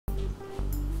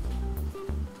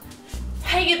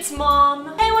Hey, it's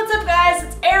Mom. Hey, what's up guys?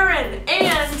 It's Erin,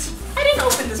 and I didn't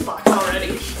open this box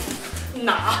already.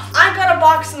 Nah, I got a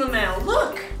box in the mail.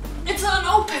 Look, it's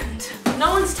unopened.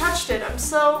 No one's touched it. I'm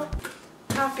so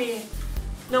happy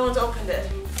no one's opened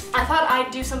it. I thought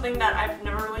I'd do something that I've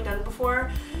never really done before.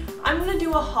 I'm gonna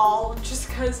do a haul just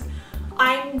because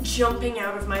I'm jumping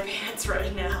out of my pants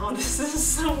right now. This is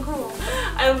so cool.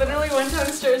 I literally went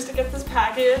downstairs to get this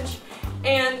package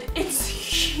and it's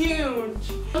huge.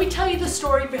 Let me tell you the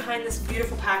story behind this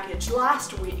beautiful package.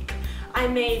 Last week, I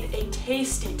made a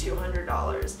tasty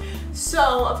 $200.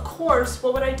 So, of course,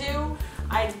 what would I do?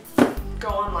 I'd go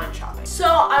online shopping. So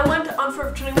I went on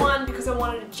Forever 21 because I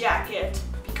wanted a jacket,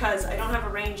 because I don't have a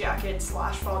rain jacket /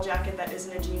 fall jacket that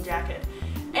isn't a jean jacket.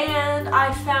 And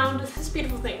I found this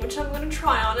beautiful thing, which I'm gonna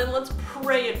try on, and let's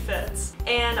pray it fits.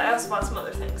 And I also bought some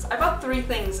other things. I bought 3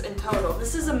 things in total.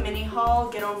 This is a mini haul,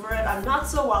 get over it. I'm not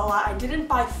so well. I didn't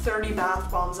buy 30 bath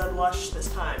bombs at Lush this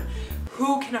time.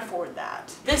 Who can afford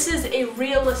that? This is a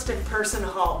realistic person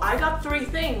haul. I got 3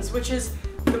 things, which is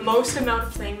the most amount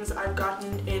of things I've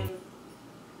gotten in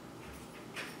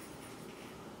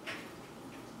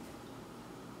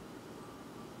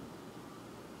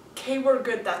okay, we're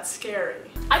good, that's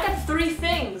scary. I got 3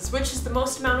 things, which is the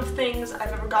most amount of things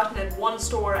I've ever gotten at one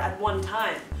store at one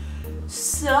time.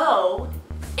 So,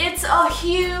 it's a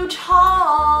huge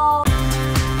haul!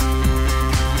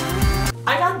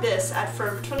 I got this at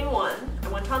Forever 21. I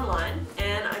went online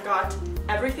and I got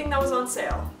everything that was on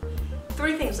sale.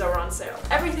 3 things that were on sale.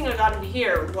 Everything I got in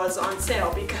here was on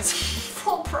sale because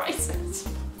full prices.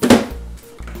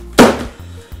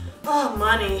 Oh,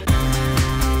 money.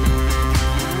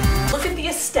 Look at the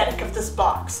aesthetic of this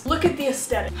box. Look at the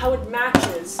aesthetic, how it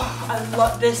matches. Oh, I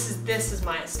love this. This is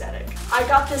my aesthetic. I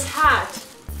got this hat.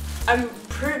 I'm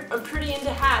pretty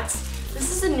into hats.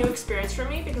 This is a new experience for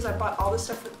me because I bought all this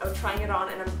stuff without trying it on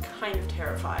and I'm kind of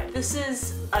terrified. This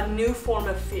is a new form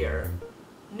of fear.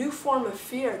 New Form of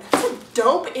Fear. That's a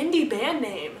dope indie band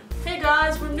name. Hey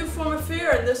guys, we're New Form of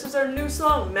Fear and this is our new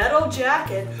song, Metal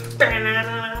Jacket.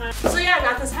 So yeah, I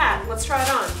got this hat. Let's try it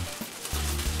on.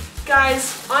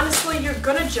 Guys, honestly, you're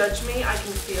gonna judge me, I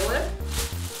can feel it,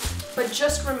 but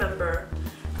just remember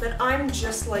that I'm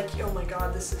just like, oh my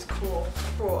god, this is cool.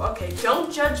 Cool, okay,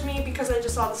 don't judge me because I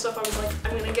just saw the stuff, I was like,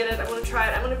 I'm gonna get it, I'm gonna try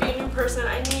it, I'm gonna be a new person,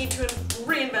 I need to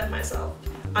reinvent myself.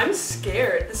 I'm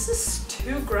scared, this is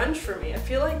too grunge for me. I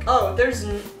feel like, oh, this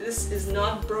is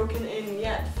not broken in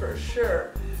yet, for sure.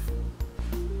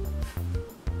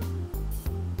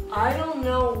 I don't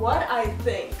know what I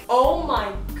think. Oh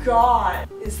my god.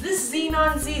 Is this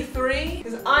Xenon Z3?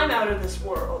 Because I'm out of this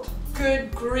world.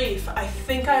 Good grief. I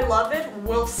think I love it.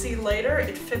 We'll see later.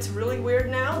 It fits really weird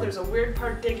now. There's a weird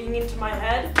part digging into my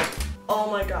head. Oh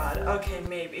my god. Okay,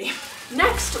 maybe.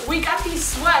 Next, we got these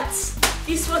sweats.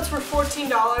 These sweats were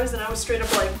 $14 and I was straight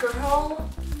up like, girl,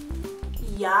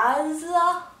 yes.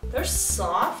 They're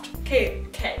soft. Okay,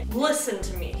 listen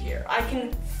to me here. I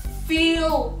can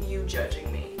feel you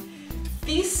judging me.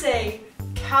 These say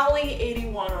Cali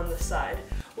 81 on the side.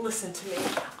 Listen to me.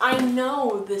 I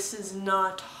know this is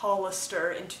not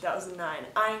Hollister in 2009.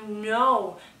 I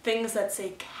know things that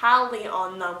say Cali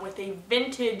on them with a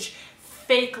vintage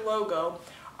fake logo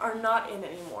are not in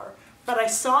anymore. But I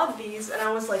saw these and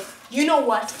I was like, you know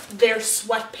what? They're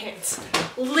sweatpants.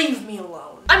 Leave me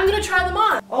alone. I'm gonna try them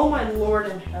on. Oh my Lord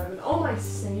in heaven. Oh my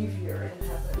Savior in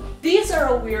heaven. These are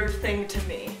a weird thing to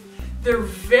me. They're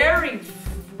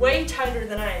way tighter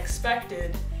than I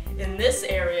expected in this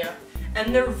area,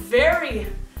 and they're very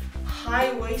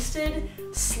high-waisted /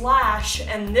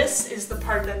 and this is the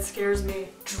part that scares me,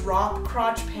 drop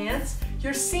crotch pants.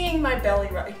 You're seeing my belly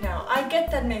right now. I get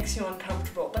that makes you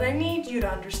uncomfortable, but I need you to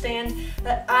understand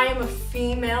that I am a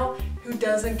female who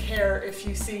doesn't care if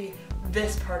you see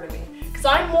this part of me, because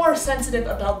I'm more sensitive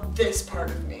about this part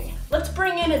of me. Let's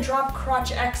bring in a drop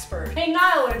crotch expert. Hey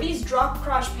Niall, are these drop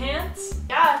crotch pants?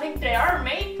 Yeah, I think they are,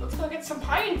 mate. Let's go get some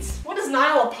pints. What is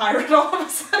Niall, a pirate all of a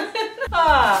sudden?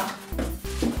 I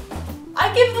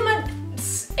give them an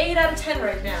 8 out of 10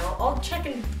 right now. I'll check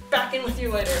back in with you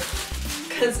later,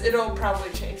 because it'll probably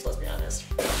change, let's be honest.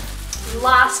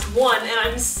 Last one, and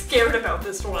I'm scared about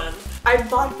this one. I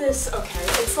bought this, okay,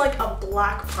 it's like a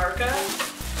black parka,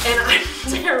 and I'm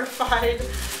terrified.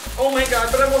 Oh my god,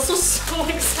 but I'm also so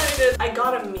excited. I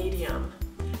got a medium.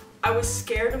 I was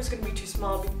scared it was gonna be too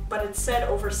small, but it said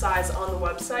oversized on the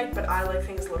website, but I like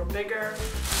things a little bigger.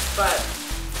 But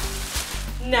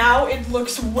now it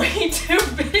looks way too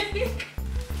big.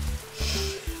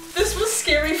 This was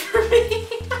scary for me.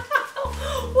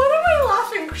 What am I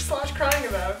laughing / crying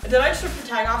about? Did I just rip the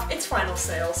tag off? It's final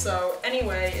sale, so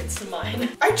anyway, it's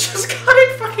mine. I just got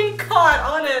it fucking caught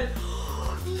on it.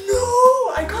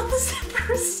 No, I got the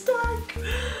zipper stuck.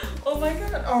 Oh my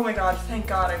god. Oh my god. Thank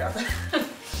God I got that.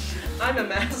 I'm a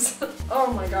mess.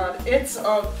 Oh my god. It's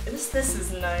this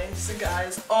is nice,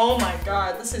 guys. Oh my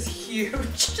god. This is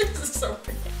huge. This is so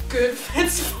big. Good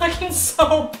fit's fucking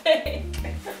so big.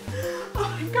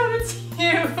 Oh my god, it's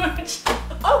huge.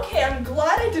 Okay, I'm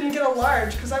glad I didn't get a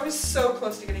large because I was so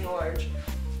close to getting a large.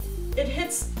 It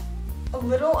hits a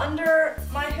little under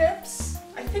my hips.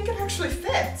 I think it actually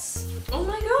fits. Oh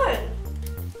my god.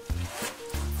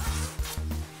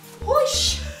 Holy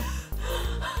shit.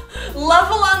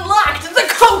 Level unlocked, the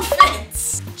coat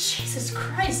fits! Jesus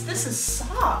Christ, this is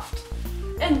soft.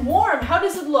 And warm, how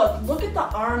does it look? Look at the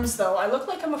arms though, I look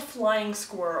like I'm a flying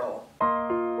squirrel.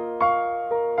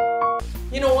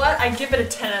 You know what, I give it a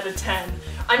 10 out of 10.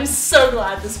 I'm so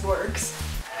glad this works.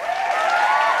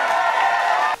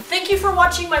 Thank you for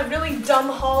watching my really dumb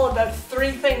haul about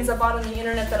 3 things I bought on the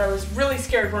internet that I was really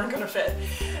scared weren't gonna fit.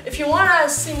 If you want to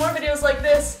see more videos like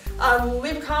this,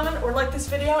 leave a comment or like this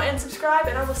video and subscribe,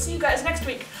 and I will see you guys next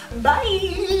week.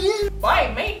 Bye!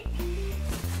 Bye, mate!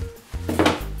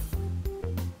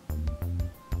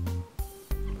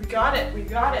 We got it, we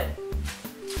got it.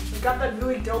 We got that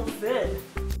really dope vid.